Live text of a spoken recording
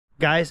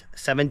Guys,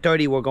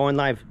 7:30 we're going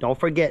live. Don't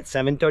forget,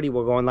 7:30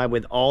 we're going live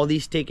with all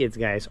these tickets,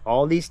 guys.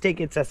 All these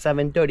tickets at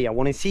 7:30. I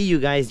want to see you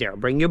guys there.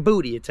 Bring your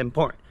booty, it's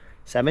important.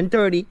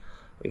 7:30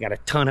 we got a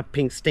ton of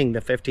Pink Sting,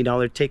 the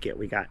 $50 ticket.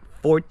 We got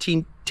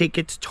 14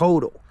 tickets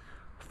total,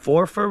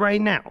 4 for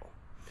right now,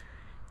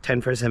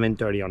 10 for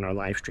 7:30 on our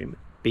live stream.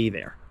 Be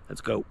there.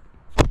 Let's go.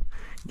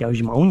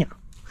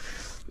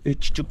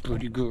 It's the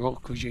pretty girl,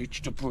 cause it's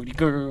the pretty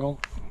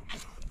girl.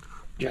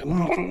 The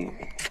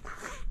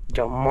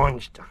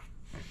monster.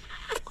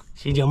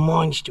 She's a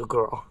monster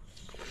girl.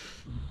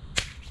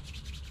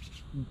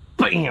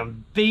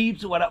 Bam,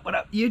 babes. What up,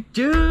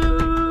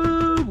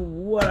 YouTube?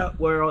 What up,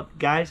 world?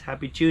 Guys,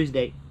 happy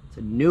Tuesday. It's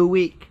a new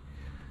week.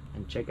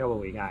 And check out what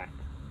we got.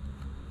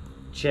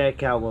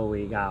 Check out what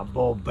we got.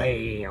 Boom,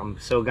 bam.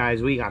 So,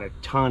 guys, we got a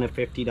ton of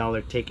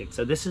 $50 tickets.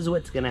 So, this is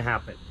what's going to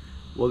happen.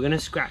 We're going to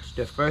scratch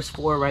the first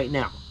 4 right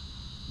now.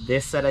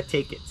 This set of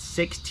tickets.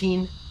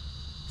 16,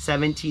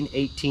 17,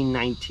 18,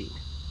 19.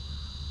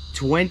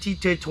 20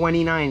 to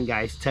 29,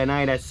 guys,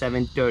 tonight at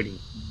 7:30.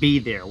 Be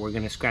there. We're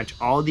gonna scratch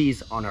all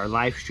these on our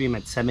live stream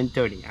at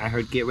 7:30. I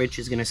heard Get Rich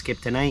is gonna skip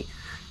tonight,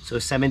 so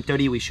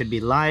 7:30 we should be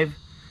live.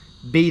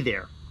 Be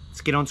there. Let's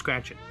get on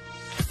scratching.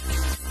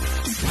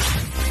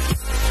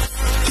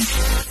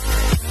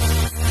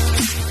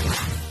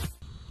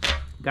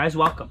 Guys,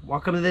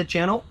 welcome to the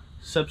channel.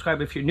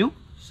 Subscribe if you're new.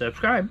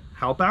 Subscribe,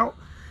 help out.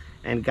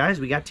 And guys,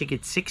 we got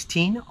tickets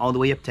 16 all the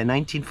way up to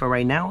 19 for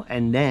right now,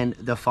 and then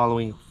the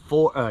following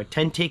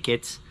 10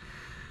 tickets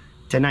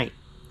tonight.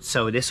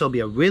 So this will be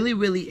a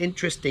really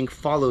interesting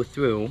follow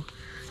through.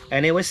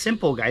 And it was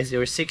simple, guys. There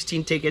were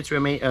 14 tickets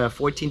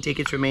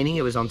remaining.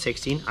 It was on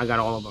 16. I got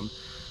all of them.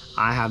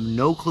 I have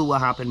no clue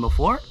what happened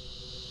before.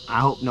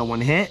 I hope no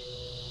one hit.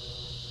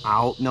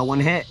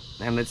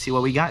 And let's see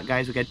what we got,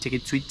 guys. We got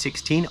ticket sweet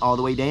 16 all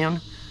the way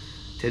down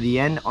to the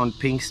end on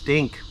Pink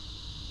Stink.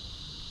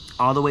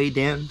 All the way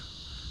down.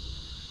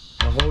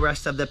 The whole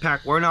rest of the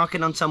pack. We're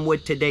knocking on some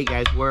wood today,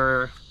 guys.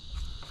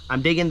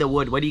 I'm digging the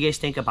wood. What do you guys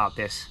think about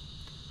this?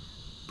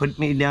 Put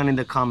me down in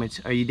the comments.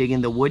 Are you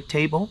digging the wood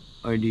table,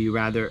 or do you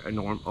rather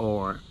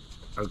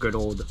a good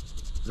old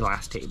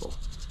glass table?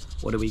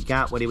 What do we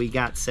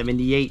got?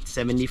 78,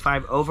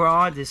 75.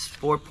 Overall, this is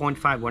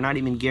 4.5. We're not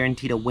even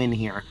guaranteed a win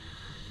here,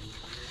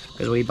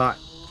 because we bought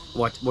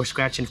we're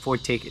scratching 4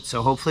 tickets.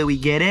 So hopefully we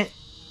get it.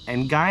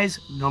 And guys,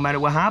 no matter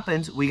what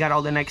happens, we got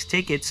all the next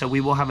tickets, so we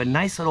will have a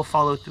nice little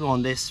follow through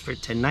on this for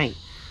tonight.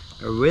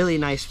 A really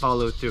nice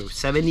follow through.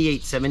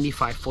 78,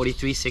 75,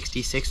 43,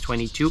 66,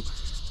 22,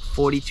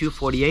 42,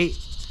 48,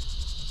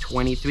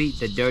 23,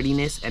 the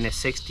dirtiness, and a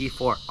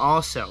 64.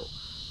 Also,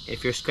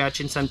 if you're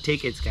scratching some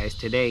tickets, guys,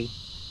 today,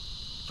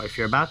 or if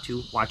you're about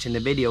to, watching the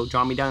video,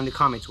 drop me down in the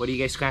comments. What are you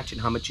guys scratching?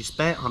 How much you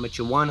spent? How much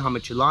you won? How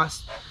much you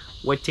lost?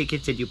 What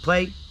tickets did you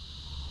play?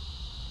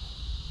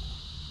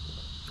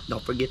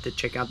 Don't forget to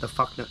check out the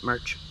Fucknut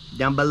merch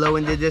down below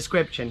in the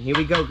description. Here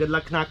we go. Good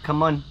luck, knock.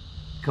 Come on.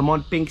 Come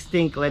on, Pink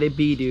Stink. Let it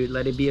be, dude.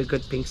 Let it be a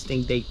good Pink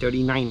Stink day.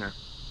 39er.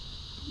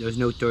 There's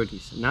no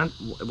 30s.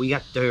 We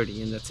got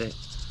 30, and that's it.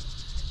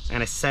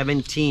 And a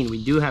 17.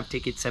 We do have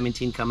ticket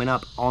 17 coming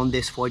up on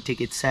this 4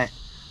 ticket set.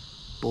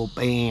 Boom,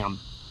 bam.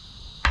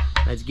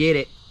 Let's get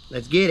it.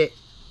 Let's get it.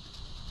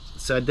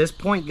 So at this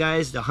point,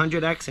 guys, the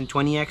 100X and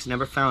 20X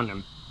never found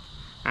them.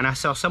 And I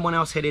saw someone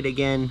else hit it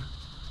again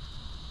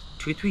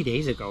 2-3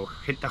 days ago.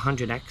 Hit the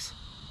 100X.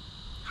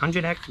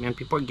 100X, man.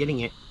 People are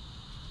getting it.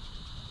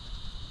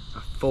 A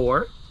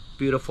 4,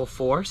 beautiful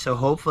 4. So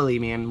hopefully,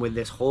 man, with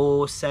this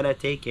whole set of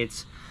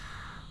tickets,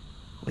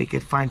 we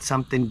could find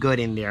something good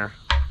in there.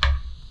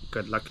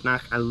 Good luck,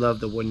 knock. I love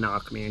the wood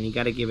knock, man. You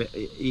gotta give it.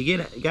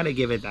 You gotta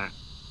give it that.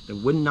 The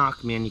wood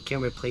knock, man. You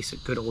can't replace a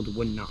good old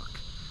wood knock.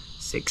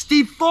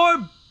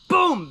 64.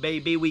 Boom,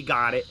 baby. We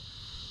got it.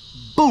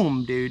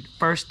 Boom, dude.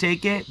 First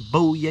ticket.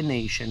 Booyah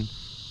Nation.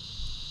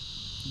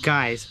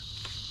 Guys,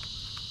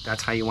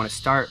 that's how you want to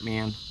start,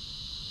 man.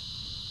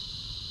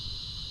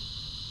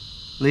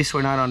 At least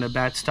we're not on a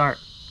bad start.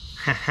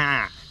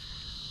 Haha.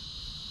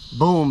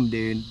 Boom,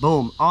 dude.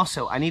 Boom.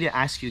 Also, I need to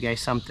ask you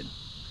guys something.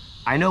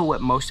 I know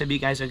what most of you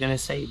guys are going to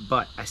say,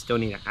 but I still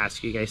need to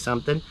ask you guys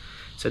something.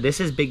 So this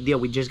is big deal.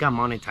 We just got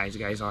monetized,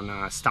 guys,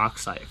 on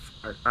Stocks Life,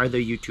 our other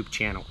YouTube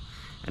channel.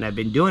 And I've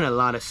been doing a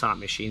lot of slot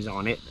machines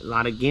on it, a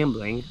lot of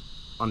gambling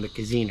on the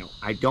casino.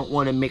 I don't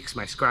want to mix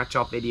my scratch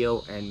off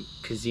video and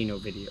casino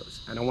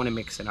videos. I don't want to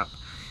mix it up.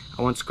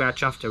 I want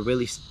scratch off to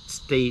really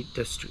stay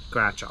to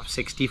scratch off.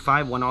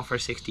 65, one off for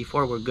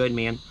 64. We're good,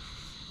 man.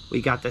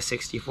 We got the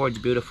 64. It's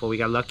beautiful. We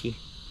got lucky.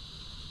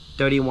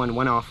 31,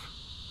 one off.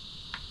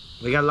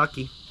 We got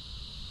lucky.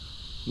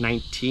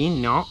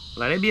 19, no.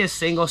 Let it be a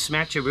single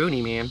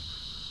smatcheroonie, man.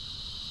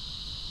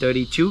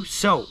 32.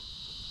 So,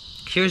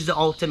 here's the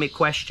ultimate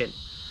question.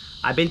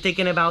 I've been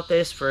thinking about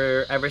this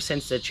ever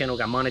since the channel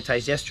got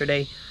monetized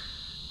yesterday.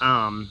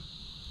 You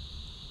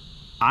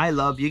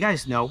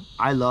guys know,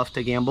 I love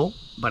to gamble,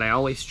 but I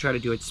always try to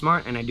do it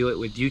smart, and I do it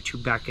with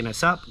YouTube backing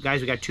us up.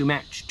 Guys, we got two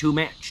match.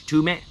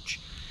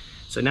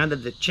 So now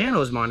that the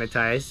channel is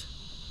monetized,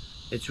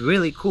 it's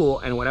really cool.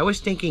 And what I was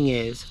thinking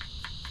is,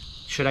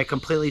 should I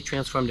completely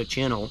transform the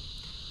channel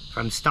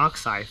from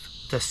stock life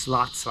to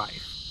slots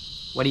life?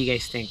 What do you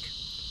guys think?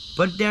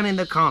 Put it down in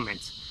the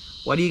comments.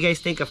 What do you guys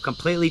think of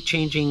completely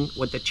changing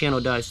what the channel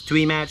does?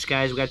 3 match,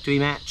 guys. We got 3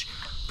 match.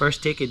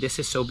 First ticket. This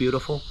is so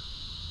beautiful.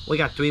 We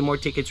got 3 more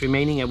tickets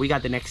remaining, and we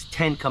got the next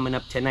 10 coming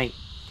up tonight.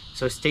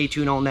 So stay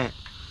tuned on that.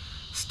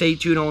 Stay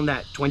tuned on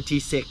that.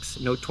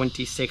 26. No,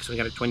 26. We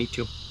got a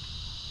 22.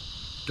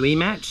 3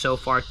 match so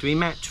far. 3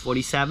 match.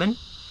 47.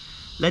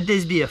 Let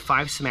this be a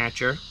 5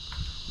 smatcher.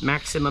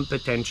 Maximum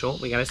potential.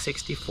 We got a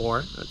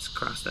 64. Let's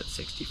cross that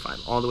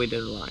 65 all the way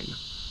to the line.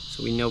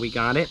 So we know we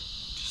got it.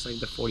 Just like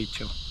the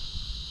 42.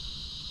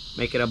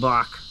 Make it a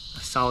block. A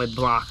solid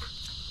block.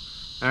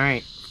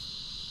 Alright.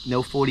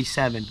 No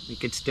 47. We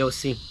could still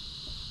see.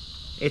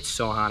 It's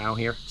so hot out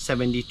here.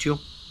 72.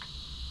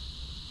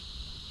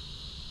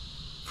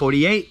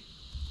 48.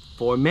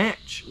 4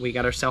 match. We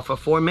got ourselves a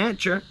 4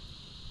 matcher.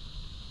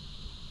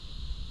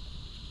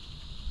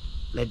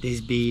 Let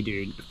this be,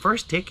 dude.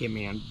 First ticket,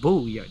 man.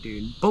 Booyah,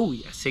 dude.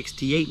 Booyah.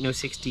 68. No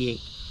 68.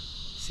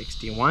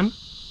 61.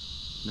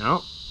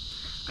 No.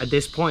 At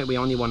this point, we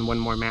only won 1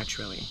 more match,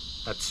 really.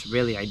 That's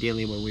really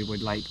ideally what we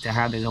would like to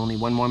have, is only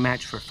 1 more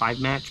match for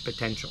 5 match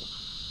potential.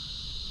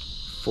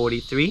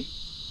 43.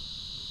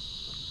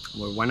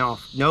 We're 1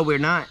 off. No, we're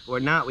not. We're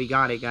not. We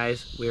got it,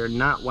 guys. We're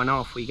not 1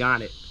 off. We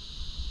got it.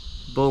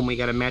 Boom. We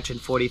got a match in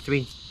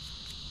 43.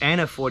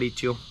 And a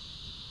 42.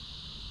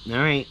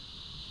 Alright.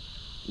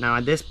 Now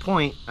at this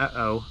point,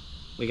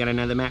 we got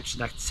another match.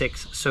 That's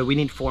 6. So we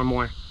need 4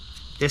 more.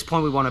 At this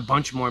point, we want a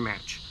bunch more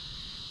match.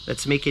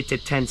 Let's make it to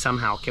 10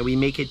 somehow. Can we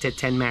make it to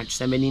 10 match?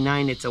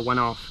 79, it's a 1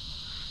 off.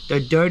 The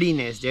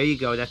dirtiness, there you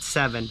go. That's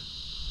 7.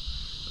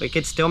 We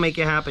could still make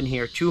it happen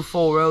here. 2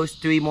 full rows,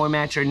 3 more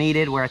match are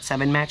needed. We're at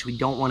 7 match. We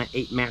don't want an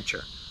 8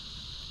 matcher.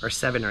 Or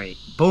 7 or 8.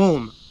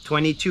 Boom.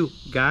 22.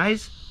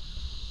 Guys,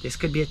 this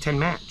could be a 10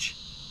 match.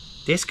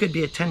 This could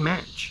be a 10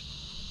 match.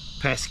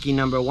 Pesky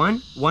number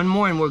 1. 1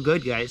 more and we're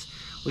good, guys.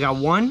 We got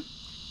 1,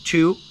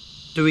 2,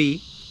 3,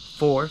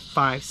 4,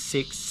 5,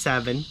 6,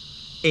 7,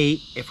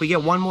 8. If we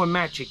get 1 more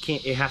match,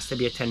 it has to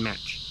be a 10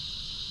 match.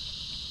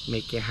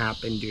 Make it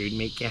happen, dude.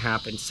 Make it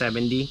happen.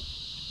 70.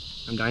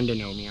 I'm dying to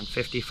know, man.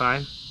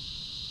 55.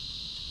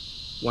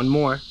 1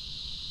 more.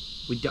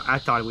 I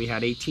thought we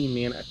had 18,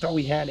 man. I thought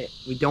we had it.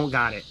 We don't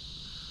got it.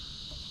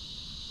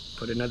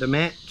 Put another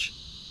match.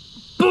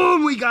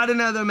 Boom! We got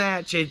another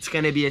match. It's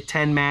gonna be a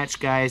 10 match,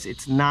 guys.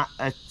 It's not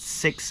a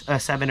 6, a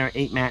 7, or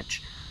 8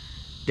 match.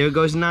 There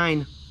goes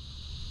 9.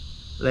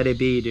 Let it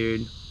be,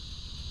 dude.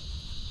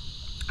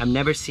 I've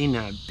never seen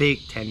a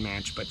big 10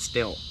 match, but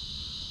still.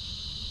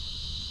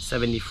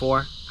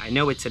 74. I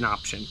know it's an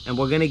option. And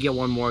we're going to get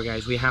 1 more,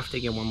 guys. We have to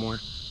get 1 more.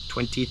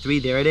 23.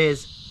 There it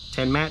is.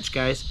 10 match,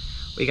 guys.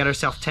 We got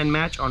ourselves 10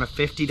 match on a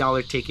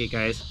 $50 ticket,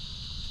 guys.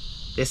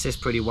 This is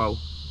pretty whoa.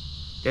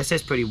 This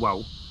is pretty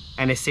whoa.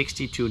 And a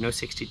 62. No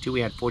 62.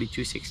 We had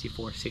 42,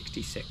 64,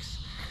 66.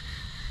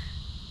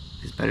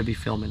 This better be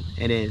filming.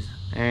 It is.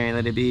 Alright,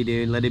 let it be,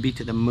 dude. Let it be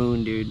to the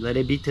moon, dude. Let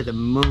it be to the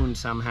moon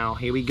somehow.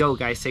 Here we go,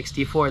 guys.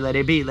 64. Let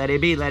it be. Let it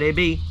be. Let it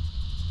be.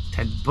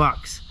 10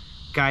 bucks.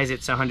 Guys,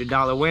 it's a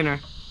 $100 winner.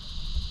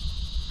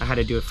 I had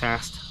to do it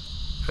fast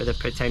for the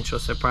potential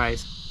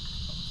surprise.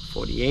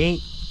 48.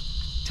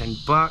 10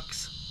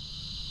 bucks.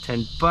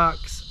 10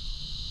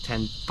 bucks.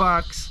 10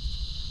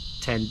 bucks.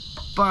 10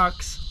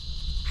 bucks.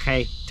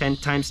 Hey, 10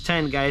 times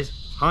 10, guys.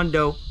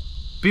 Hundo.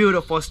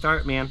 Beautiful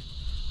start, man.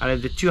 Out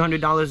of the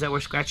 $200 that we're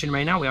scratching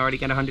right now, we already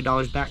got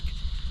 $100 back.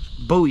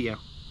 Booyah.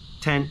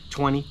 10,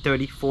 20,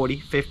 30, 40,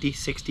 50,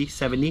 60,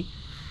 70,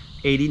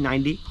 80,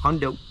 90,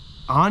 hundo.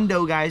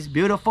 Hundo, guys.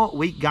 Beautiful.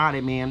 We got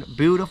it, man.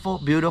 Beautiful,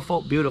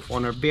 beautiful, beautiful.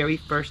 On our very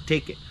first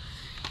ticket.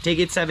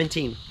 Ticket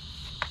 17.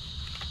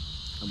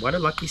 What a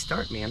lucky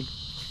start, man.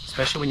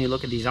 Especially when you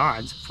look at these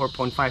odds.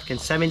 4.5. Can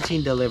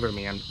 17 deliver,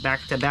 man?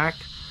 Back to back.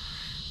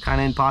 Kind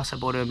of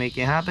impossible to make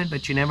it happen,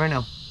 but you never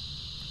know.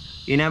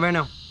 You never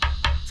know.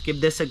 Let's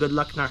give this a good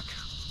luck knock.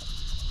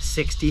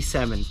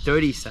 67,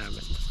 37,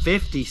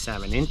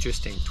 57.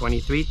 Interesting.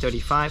 23,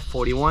 35,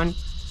 41,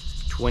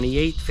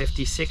 28,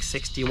 56,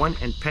 61,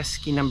 and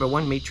pesky number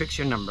 1. Matrix,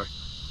 your number.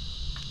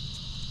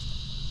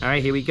 All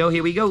right, here we go.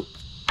 Here we go.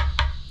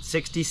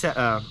 67.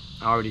 I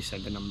already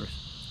said the numbers.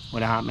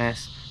 What a hot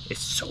mess.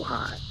 It's so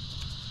hot.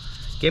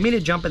 Get me to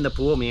jump in the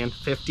pool, man.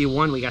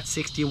 51. We got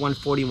 61,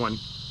 41.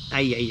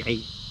 Ay, ay,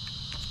 ay.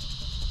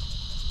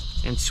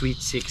 And sweet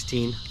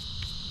 16.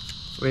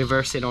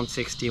 Reverse it on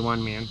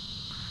 61, man.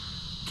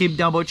 Keep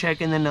double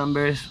checking the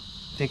numbers.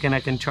 Thinking I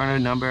can turn a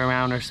number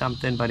around or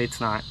something, but it's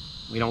not.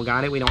 We don't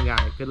got it. We don't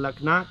got it. Good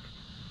luck knock.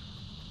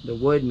 The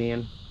wood,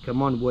 man.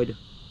 Come on, wood.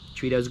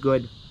 Treat us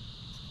good.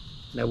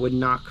 That would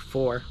knock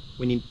 4.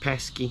 We need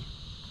pesky.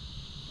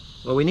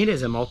 What we need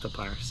is a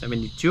multiplier.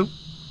 72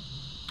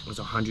 was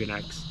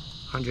 100x.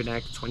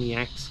 100x,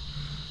 20x.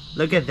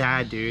 Look at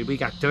that, dude. We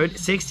got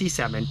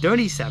 67,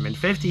 37,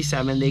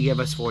 57. They give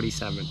us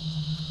 47.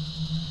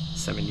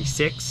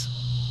 76.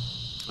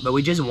 But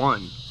we just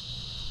won.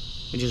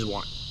 We just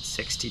won.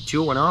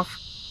 62 went off.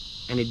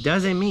 And it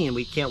doesn't mean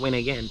we can't win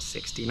again.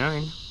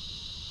 69.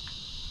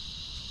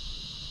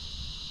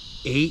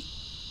 8.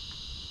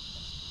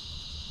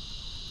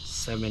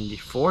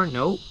 74,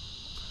 nope.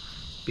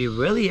 Be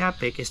really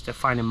epic is to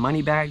find a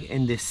money bag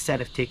in this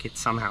set of tickets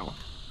somehow.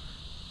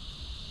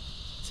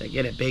 So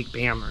get a big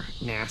bammer.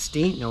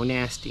 Nasty, no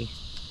nasty.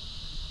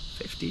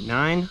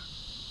 59.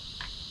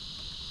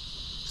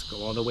 Let's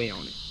go all the way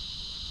on it.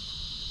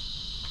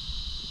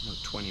 No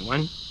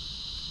 21.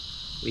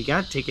 We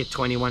got ticket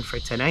 21 for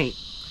tonight.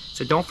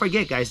 So don't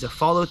forget, guys, to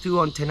follow through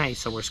on tonight.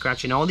 So we're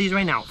scratching all these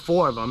right now,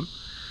 4 of them.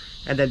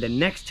 And then the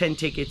next 10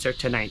 tickets are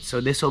tonight.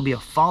 So this will be a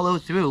follow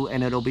through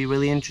and it'll be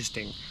really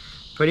interesting.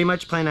 Pretty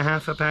much playing a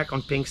half a pack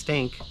on Pink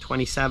Stink.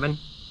 27.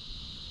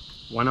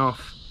 1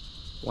 off.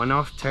 1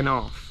 off, 10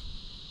 off.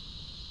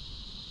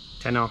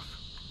 10 off.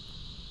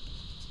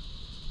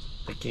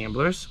 The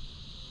Gamblers.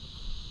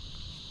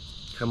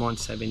 Come on,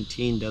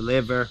 17.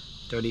 Deliver.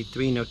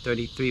 33. No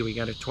 33. We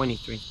got a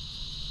 23.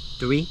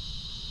 3.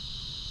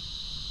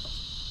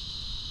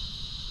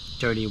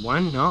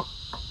 31. No.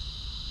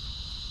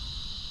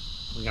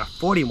 We got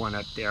 41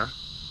 up there.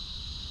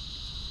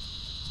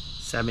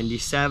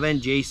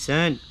 77.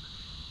 Jason.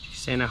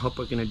 Jason, I hope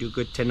we're going to do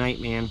good tonight,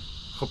 man.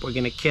 Hope we're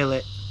going to kill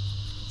it.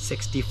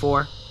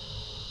 64.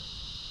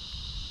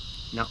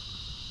 No.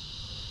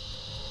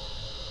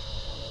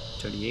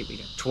 38. We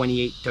got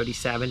 28,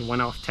 37.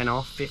 1 off, 10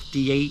 off.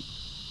 58.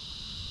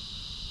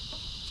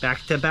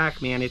 Back to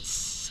back, man.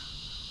 It's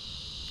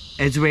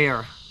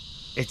rare.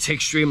 It's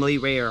extremely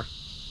rare.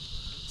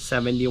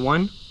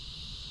 71.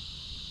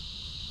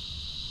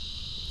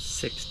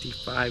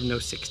 65, no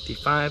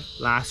 65.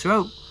 Last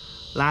row.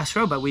 Last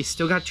row, but we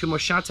still got 2 more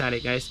shots at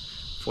it, guys.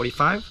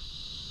 45.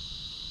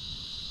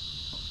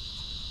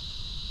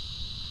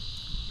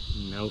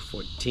 No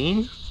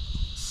 14.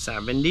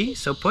 70.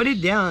 So put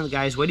it down,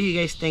 guys. What do you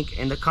guys think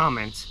in the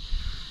comments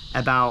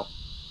about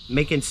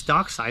making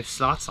stock life,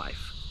 slots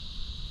life?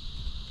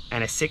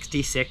 And a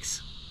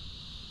 66.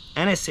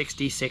 And a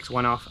 66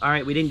 1 off. All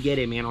right, we didn't get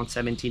it, man, on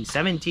 17.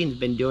 17's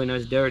been doing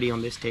us dirty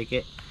on this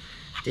ticket.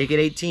 Ticket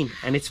 18.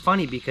 And it's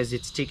funny because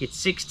it's ticket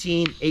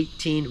 16,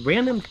 18,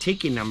 random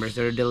ticket numbers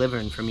that are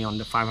delivering for me on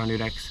the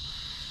 500X.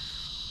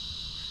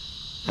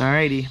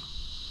 Alrighty.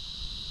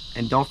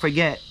 And don't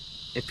forget,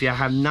 if you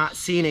have not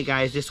seen it,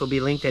 guys, this will be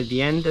linked at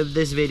the end of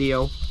this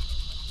video.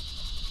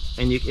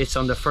 And it's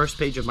on the first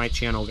page of my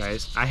channel,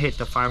 guys. I hit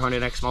the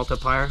 500X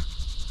multiplier.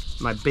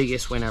 My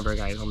biggest win ever,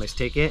 guys, on this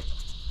ticket.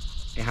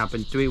 It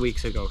happened 3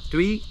 weeks ago.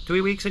 Three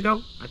weeks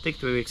ago? I think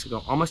 3 weeks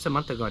ago. Almost a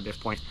month ago at this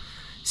point.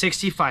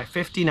 65,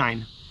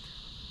 59.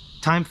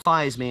 Time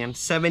flies, man.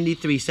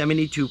 73,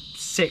 72,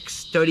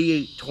 6,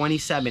 38,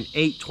 27,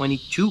 8,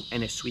 22,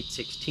 and a sweet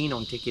 16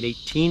 on ticket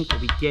 18. Can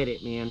we get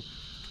it, man?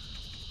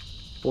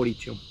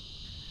 42.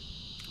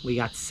 We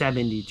got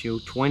 72,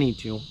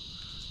 22,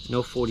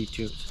 no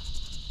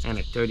 42s, and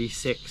a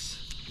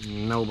 36.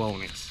 No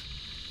bonus.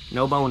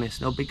 No bonus.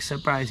 No big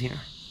surprise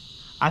here.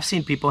 I've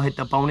seen people hit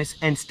the bonus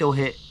and still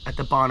hit at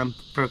the bottom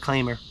for a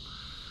claimer.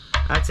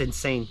 That's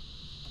insane.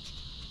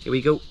 Here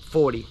we go.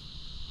 40.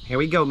 Here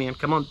we go, man.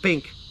 Come on,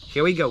 Pink.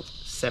 Here we go.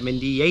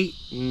 78.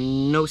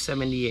 No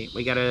 78.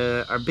 We got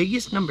our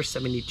biggest number,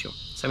 72.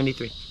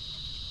 73.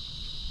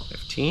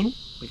 15.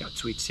 We got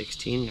sweet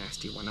 16.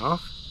 Nasty 1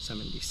 off.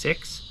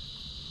 76.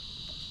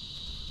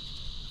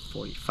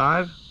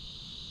 45.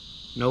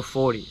 No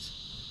 40s.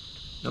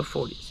 No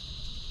 40s.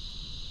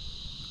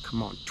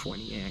 Come on,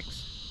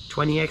 20X.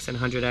 20X and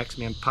 100X,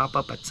 man. Pop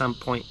up at some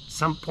point.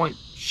 Some point.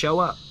 Show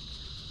up.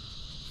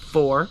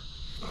 4.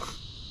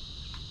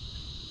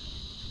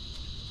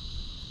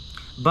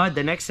 But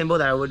the next symbol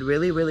that I would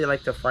really, really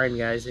like to find,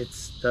 guys,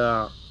 it's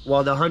the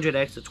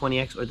 100X, the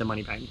 20X, or the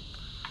money bag.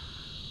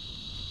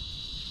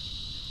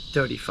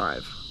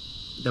 35.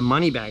 The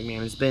money bag,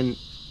 man. It's been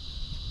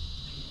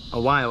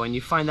a while. And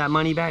you find that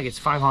money bag, it's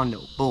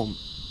 500. Boom.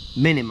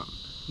 Minimum.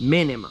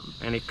 Minimum.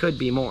 And it could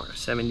be more.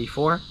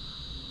 74.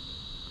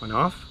 1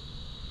 off.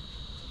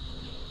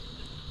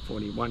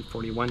 41,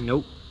 41.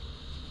 Nope.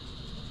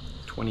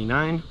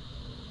 29.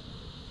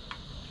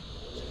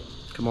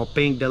 Come on,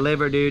 Pink,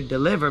 deliver, dude.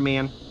 Deliver,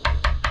 man.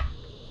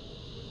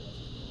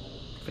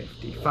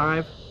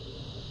 55.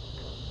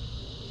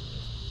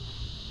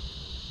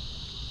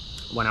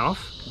 1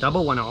 off.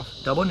 Double 1 off.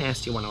 Double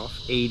nasty 1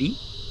 off. 80.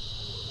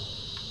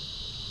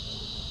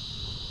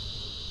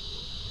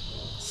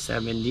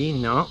 70.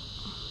 No.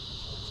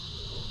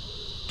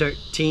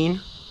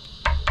 13.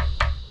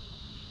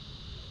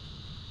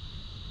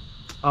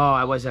 Oh,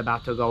 I was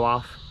about to go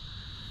off.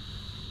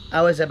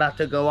 I was about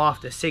to go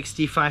off. The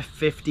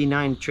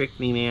 65.59 tricked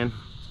me, man.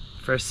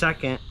 For a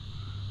second,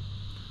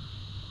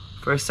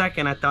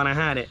 I thought I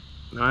had it.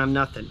 No, I'm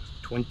nothing.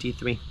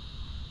 23.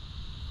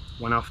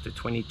 1 off to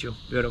 22.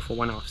 Beautiful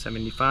 1 off.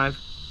 75.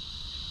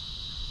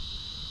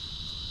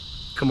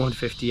 Come on,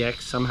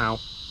 50X somehow.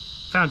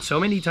 Found so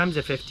many times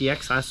a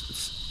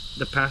 50X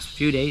the past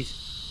few days.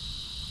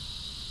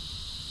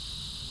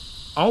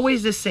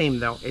 Always the same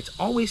though. It's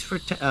always for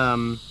a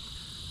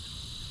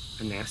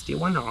nasty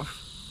 1 off.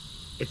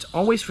 It's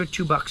always for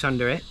 $2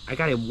 under it. I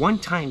got it one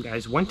time,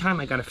 guys. One time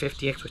I got a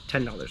 50X with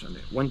 $10 under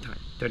it. One time.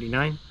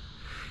 39.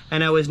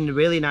 And I was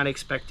really not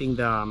expecting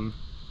the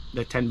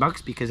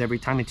 $10 because every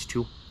time it's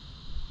 2.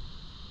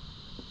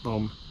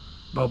 Boom.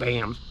 Bo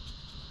bam.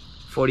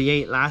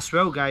 48. Last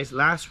row, guys.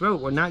 Last row.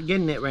 We're not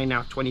getting it right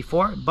now.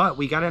 24. But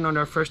we got it on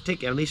our first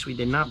ticket. At least we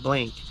did not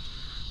blink.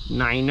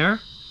 9er.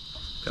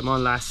 Come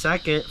on, last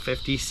second.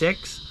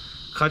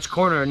 56. Clutch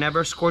corner.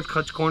 Never scored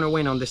clutch corner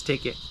win on this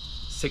ticket.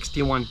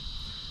 61.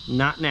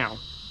 Not now.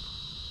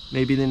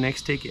 Maybe the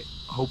next ticket.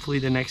 Hopefully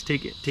the next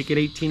ticket. Ticket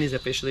 18 is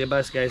officially a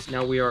bust, guys.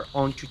 Now we are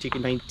on to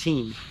ticket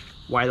 19.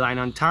 White line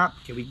on top.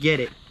 Can we get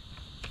it?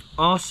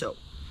 Also,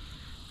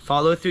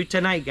 follow through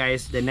tonight,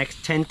 guys. The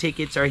next 10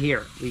 tickets are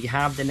here. We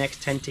have the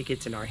next 10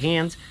 tickets in our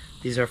hands.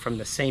 These are from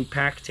the same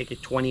pack,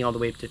 ticket 20 all the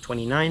way up to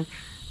 29.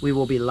 We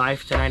will be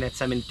live tonight at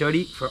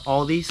 7:30 for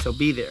all these, so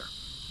be there.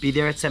 Be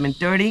there at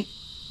 7:30.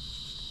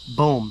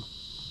 Boom.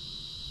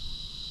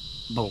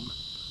 Boom.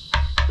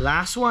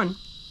 Last one.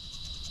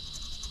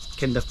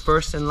 Can the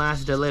first and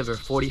last deliver?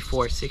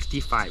 44,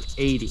 65,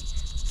 80,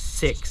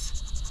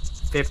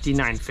 6,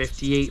 59,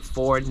 58,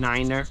 4,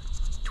 9er,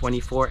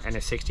 24, and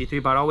a 63.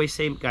 But I always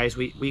say, guys,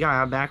 we got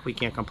half back. We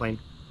can't complain.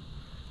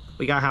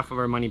 We got half of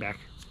our money back.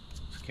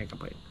 So can't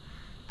complain.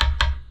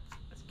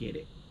 Let's get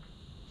it.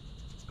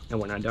 And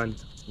we're not done.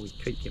 We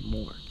could get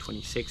more.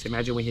 26.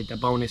 Imagine we hit the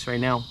bonus right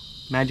now.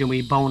 Imagine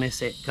we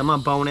bonus it. Come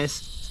on,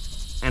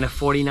 bonus. And a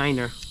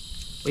 49er.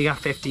 We got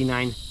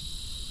 59.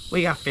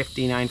 We got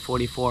 59,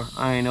 44.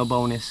 I ain't no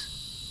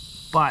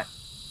bonus. But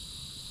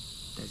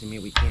doesn't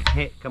mean we can't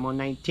hit. Come on,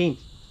 19.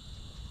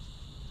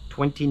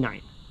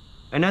 29.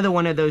 Another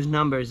one of those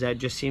numbers that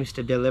just seems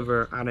to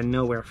deliver out of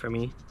nowhere for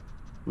me.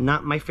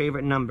 Not my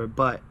favorite number,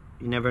 but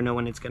you never know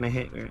when it's going to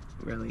hit.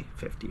 Really.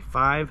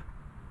 55.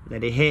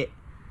 Let it hit.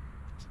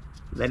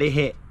 Let it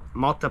hit.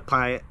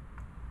 Multiply it.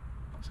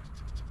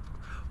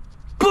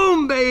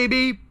 Boom,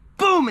 baby.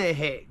 Boom, it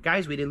hit.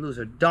 Guys, we didn't lose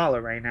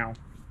 $1 right now.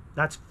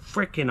 That's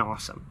freaking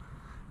awesome.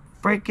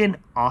 Freaking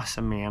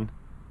awesome, man.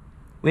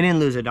 We didn't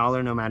lose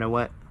 $1 no matter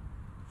what.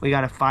 We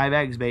got a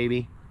 5X,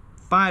 baby.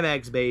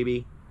 5X,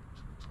 baby.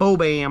 Bo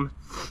bam.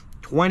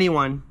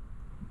 21.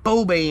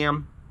 Bo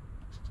bam.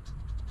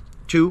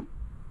 2.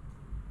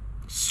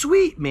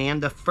 Sweet,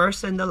 man. The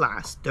first and the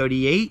last.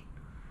 38.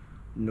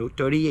 No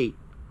 38.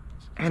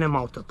 And a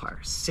multiplier.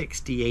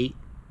 68.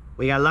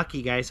 We got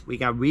lucky, guys. We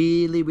got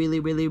really, really,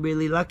 really,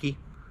 really lucky.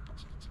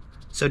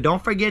 So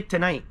don't forget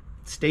tonight.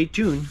 Stay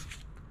tuned.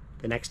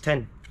 The next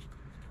 10.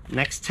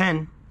 Next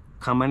 10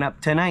 coming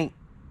up tonight.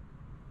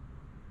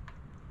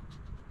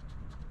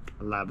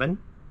 11.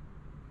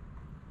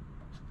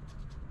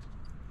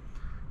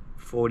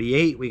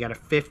 48. We got a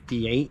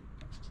 58.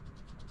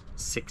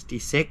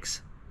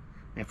 66.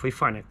 And if we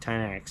find a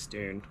 10X,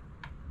 dude,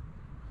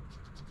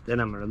 then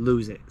I'm going to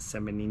lose it.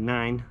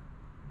 79.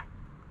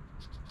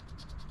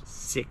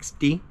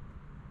 60.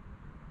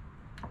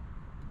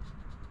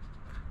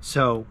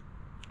 So,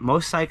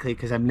 most likely,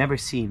 because I've never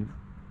seen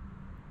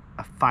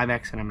a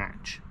 5X in a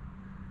match.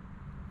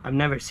 I've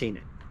never seen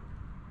it.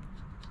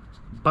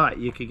 But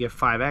you could get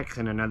 5X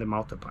and another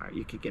multiplier.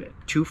 You could get a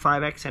 2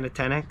 5X and a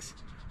 10X.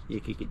 You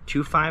could get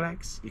 2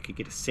 5X. You could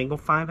get a single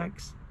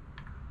 5X.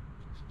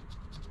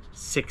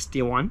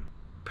 61.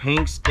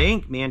 Pink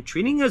stink, man.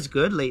 Treating us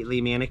good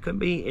lately, man. It could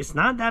be. It's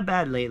not that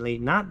bad lately.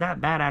 Not that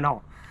bad at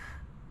all.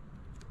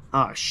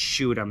 Oh,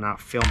 shoot. I'm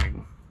not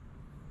filming.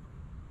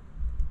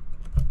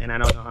 And I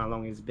don't know how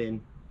long it's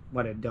been.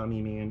 What a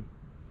dummy, man.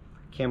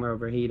 Camera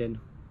overheated.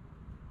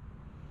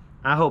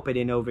 I hope it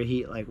didn't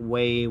overheat like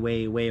way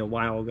a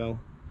while ago.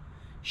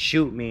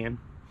 Shoot, man.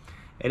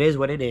 It is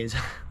what it is.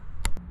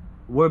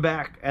 We're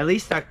back. At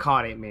least I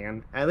caught it,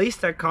 man. At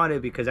least I caught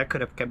it because I could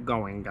have kept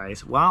going,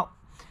 guys. Well,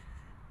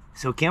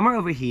 so camera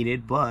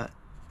overheated, but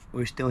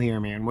we're still here,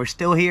 man. We're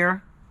still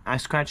here. I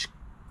scratched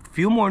a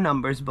few more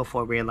numbers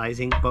before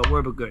realizing, but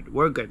we're good.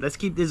 We're good. Let's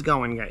keep this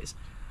going, guys.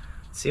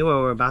 See what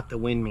we're about to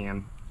win,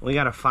 man. We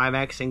got a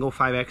 5X, single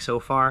 5X so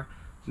far.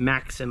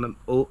 Maximum.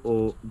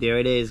 Oh, there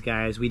it is,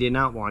 guys. We did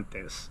not want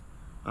this.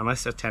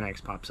 Unless a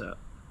 10X pops up.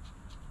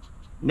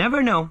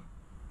 Never know.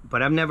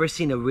 But I've never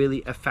seen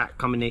a fat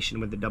combination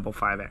with the double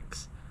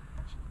 5X.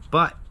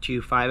 But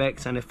 2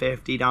 5X on a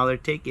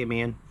 $50 ticket,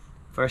 man.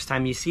 First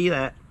time you see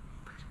that,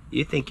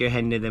 you think you're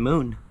heading to the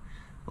moon.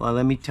 Well,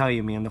 let me tell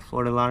you, man. The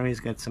Florida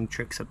Lottery's got some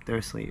tricks up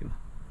their sleeve.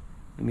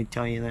 Let me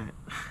tell you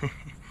that.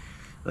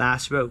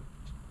 Last row.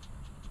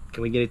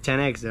 Can we get a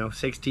 10X though?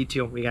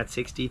 62. We got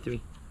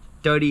 63.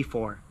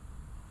 34.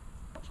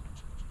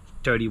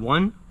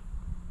 31.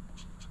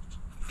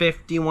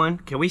 51.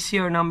 Can we see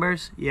our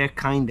numbers? Yeah,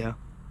 kinda.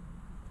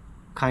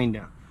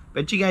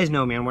 But you guys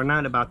know, man, we're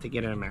not about to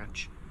get in a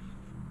match.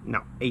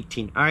 No,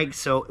 18. Alright,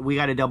 so we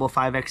got a double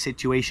 5X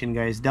situation,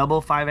 guys.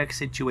 Double 5X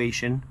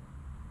situation.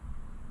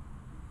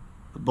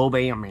 Bo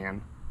bam,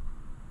 man.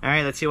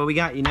 Alright, let's see what we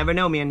got. You never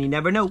know, man. You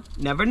never know.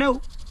 Never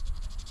know.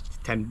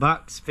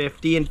 $10,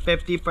 50 and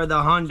 50 for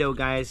the Hondo,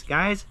 guys.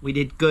 Guys, we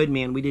did good,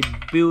 man. We did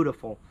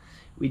beautiful.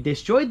 We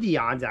destroyed the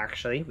odds,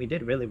 actually. We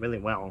did really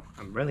well.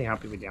 I'm really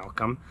happy with the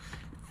outcome.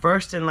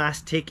 First and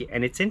last ticket.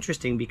 And it's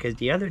interesting because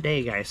the other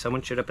day, guys,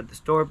 someone showed up at the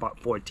store, bought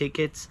 4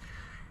 tickets.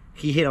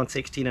 He hit on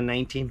 16 and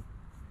 19.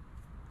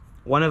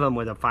 One of them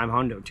was a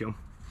 500 too.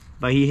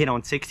 But he hit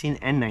on 16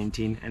 and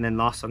 19 and then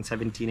lost on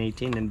 17,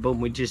 18. And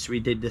boom, we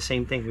did the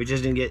same thing. We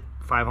just didn't get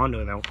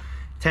 500 though.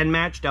 10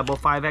 match, double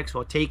 5X,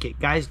 we'll take it.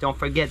 Guys, don't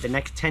forget the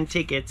next 10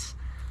 tickets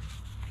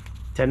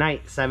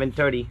tonight,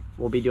 7:30.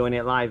 We'll be doing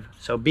it live.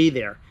 So be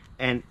there.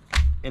 And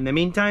in the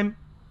meantime,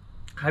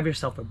 have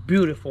yourself a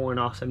beautiful and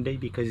awesome day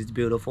because it's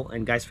beautiful.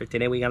 And guys, for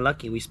today, we got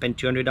lucky. We spent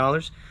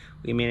 $200.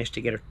 We managed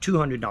to get our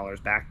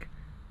 $200 back.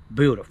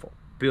 Beautiful,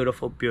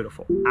 beautiful,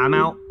 beautiful. I'm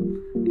out.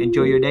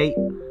 Enjoy your day.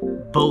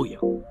 Booyah.